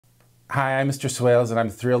Hi, I'm Mr. Swales, and I'm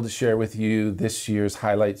thrilled to share with you this year's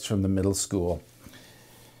highlights from the middle school.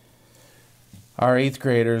 Our 8th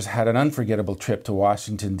graders had an unforgettable trip to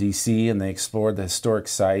Washington, D.C., and they explored the historic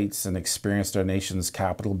sites and experienced our nation's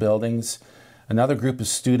Capitol buildings. Another group of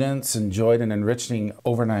students enjoyed an enriching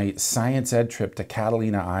overnight science ed trip to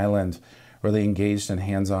Catalina Island, where they engaged in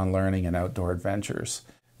hands-on learning and outdoor adventures.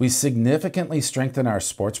 We significantly strengthened our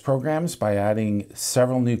sports programs by adding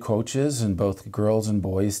several new coaches in both girls and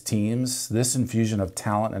boys teams. This infusion of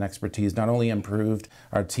talent and expertise not only improved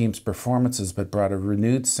our team's performances, but brought a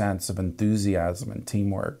renewed sense of enthusiasm and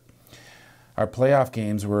teamwork. Our playoff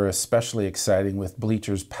games were especially exciting, with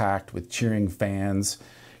bleachers packed with cheering fans,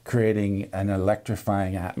 creating an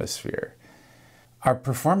electrifying atmosphere. Our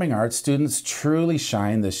performing arts students truly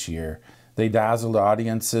shined this year. They dazzled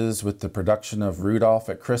audiences with the production of Rudolph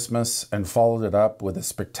at Christmas and followed it up with a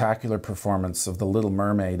spectacular performance of The Little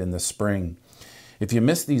Mermaid in the spring. If you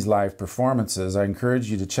missed these live performances, I encourage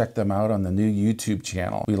you to check them out on the new YouTube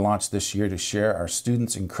channel we launched this year to share our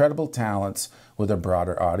students' incredible talents with a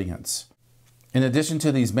broader audience. In addition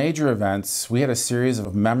to these major events, we had a series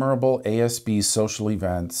of memorable ASB social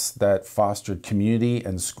events that fostered community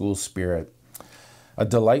and school spirit. A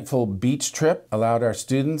delightful beach trip allowed our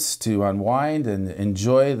students to unwind and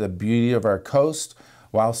enjoy the beauty of our coast,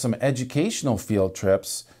 while some educational field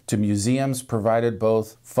trips to museums provided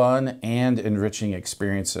both fun and enriching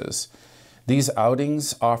experiences. These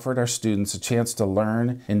outings offered our students a chance to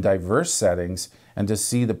learn in diverse settings and to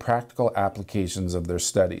see the practical applications of their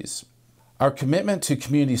studies. Our commitment to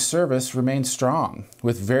community service remained strong,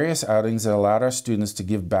 with various outings that allowed our students to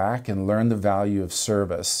give back and learn the value of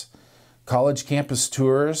service. College campus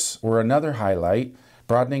tours were another highlight,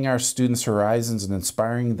 broadening our students' horizons and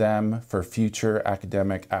inspiring them for future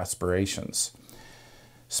academic aspirations.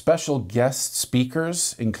 Special guest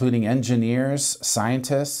speakers, including engineers,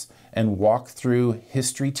 scientists, and walk-through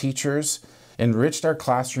history teachers, enriched our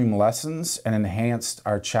classroom lessons and enhanced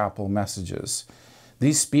our chapel messages.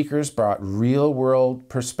 These speakers brought real-world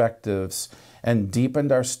perspectives and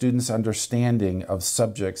deepened our students' understanding of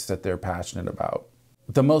subjects that they're passionate about.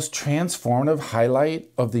 The most transformative highlight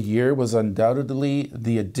of the year was undoubtedly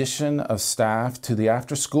the addition of staff to the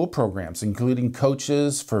after-school programs, including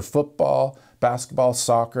coaches for football, basketball,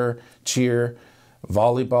 soccer, cheer,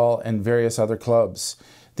 volleyball, and various other clubs.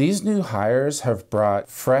 These new hires have brought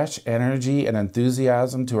fresh energy and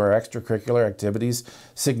enthusiasm to our extracurricular activities,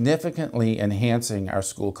 significantly enhancing our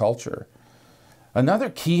school culture. Another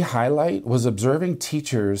key highlight was observing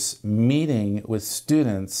teachers meeting with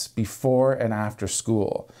students before and after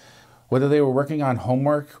school. Whether they were working on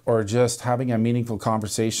homework or just having a meaningful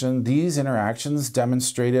conversation, these interactions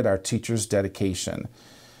demonstrated our teachers' dedication.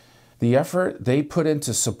 The effort they put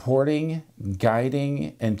into supporting,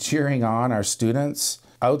 guiding, and cheering on our students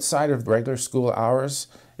outside of regular school hours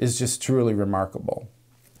is just truly remarkable.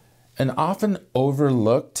 An often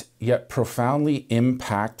overlooked yet profoundly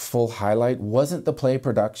impactful highlight wasn't the play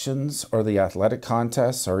productions or the athletic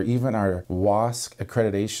contests or even our WASC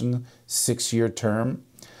accreditation 6-year term.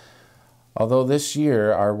 Although this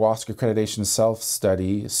year our WASC accreditation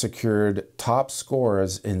self-study secured top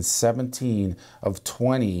scores in 17 of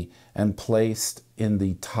 20 and placed in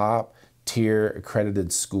the top tier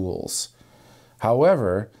accredited schools.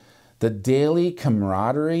 However, the daily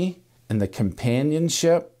camaraderie and the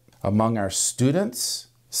companionship among our students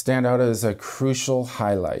stand out as a crucial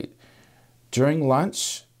highlight. During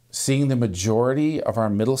lunch, seeing the majority of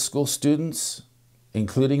our middle school students,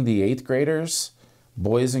 including the 8th graders,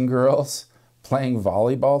 boys and girls, playing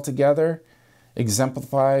volleyball together,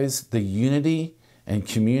 exemplifies the unity and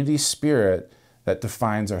community spirit that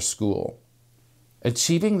defines our school.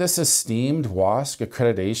 Achieving this esteemed WASC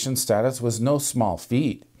accreditation status was no small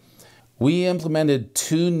feat. We implemented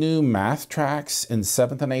 2 new math tracks in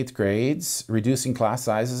 7th and 8th grades, reducing class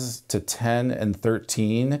sizes to 10 and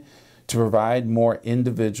 13 to provide more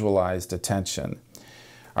individualized attention.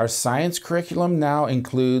 Our science curriculum now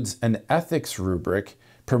includes an ethics rubric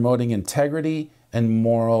promoting integrity and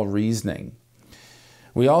moral reasoning.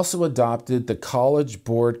 We also adopted the College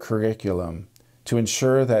Board curriculum to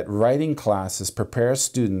ensure that writing classes prepare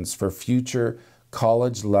students for future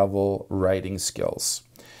college-level writing skills.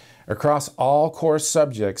 Across all core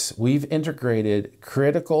subjects, we've integrated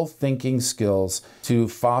critical thinking skills to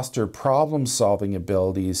foster problem-solving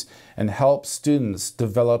abilities and help students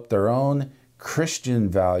develop their own Christian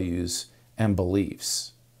values and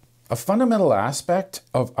beliefs. A fundamental aspect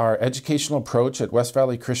of our educational approach at West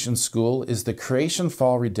Valley Christian School is the Creation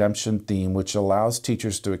Fall Redemption theme, which allows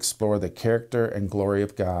teachers to explore the character and glory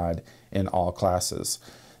of God in all classes.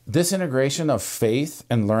 This integration of faith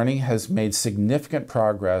and learning has made significant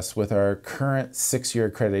progress with our current 6-year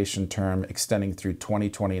accreditation term extending through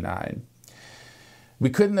 2029. We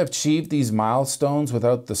couldn't have achieved these milestones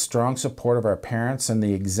without the strong support of our parents and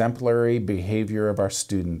the exemplary behavior of our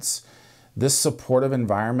students. This supportive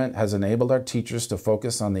environment has enabled our teachers to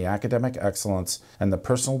focus on the academic excellence and the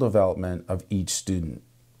personal development of each student.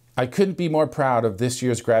 I couldn't be more proud of this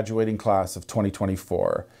year's graduating class of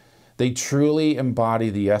 2024. They truly embody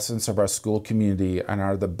the essence of our school community and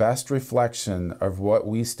are the best reflection of what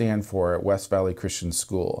we stand for at West Valley Christian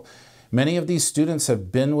School. Many of these students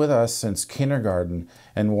have been with us since kindergarten,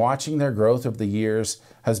 and watching their growth over the years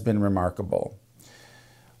has been remarkable.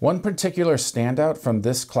 One particular standout from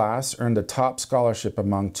this class earned a top scholarship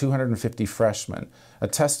among 250 freshmen, a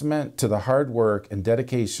testament to the hard work and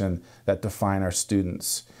dedication that define our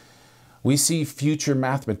students. We see future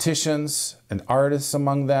mathematicians and artists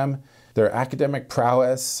among them. Their academic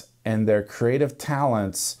prowess and their creative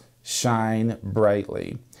talents shine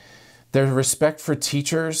brightly. Their respect for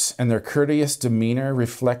teachers and their courteous demeanor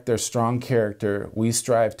reflect their strong character we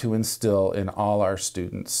strive to instill in all our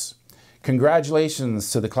students.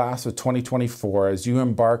 Congratulations to the class of 2024 as you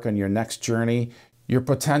embark on your next journey. Your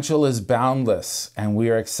potential is boundless, and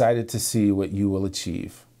we are excited to see what you will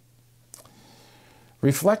achieve.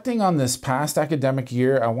 Reflecting on this past academic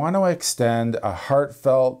year, I want to extend a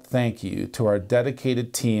heartfelt thank you to our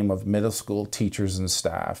dedicated team of middle school teachers and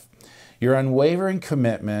staff. Your unwavering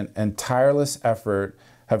commitment and tireless effort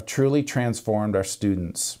have truly transformed our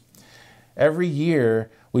students. Every year,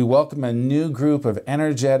 we welcome a new group of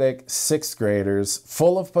energetic 6th graders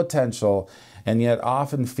full of potential and yet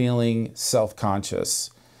often feeling self-conscious.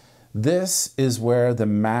 This is where the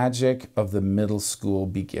magic of the middle school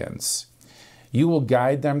begins. You will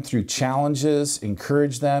guide them through challenges,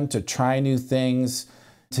 encourage them to try new things,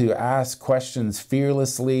 to ask questions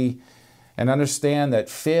fearlessly, and understand that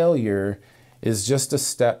failure is just a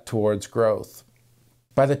step towards growth.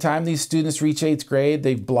 By the time these students reach 8th grade,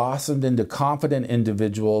 they've blossomed into confident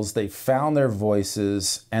individuals, they've found their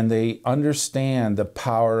voices, and they understand the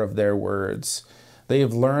power of their words. They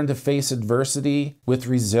have learned to face adversity with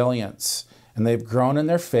resilience, and they've grown in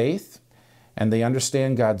their faith, and they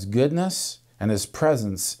understand God's goodness and His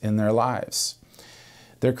presence in their lives.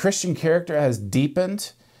 Their Christian character has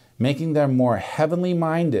deepened, making them more heavenly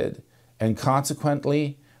minded and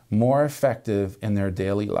consequently more effective in their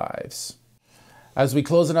daily lives. As we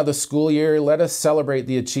close another school year, let us celebrate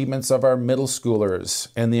the achievements of our middle schoolers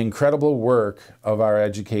and the incredible work of our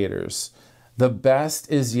educators. The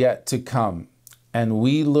best is yet to come, and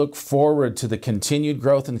we look forward to the continued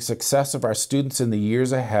growth and success of our students in the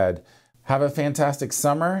years ahead. Have a fantastic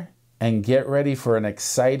summer and get ready for an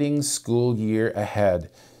exciting school year ahead.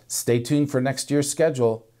 Stay tuned for next year's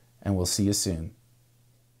schedule, and we'll see you soon.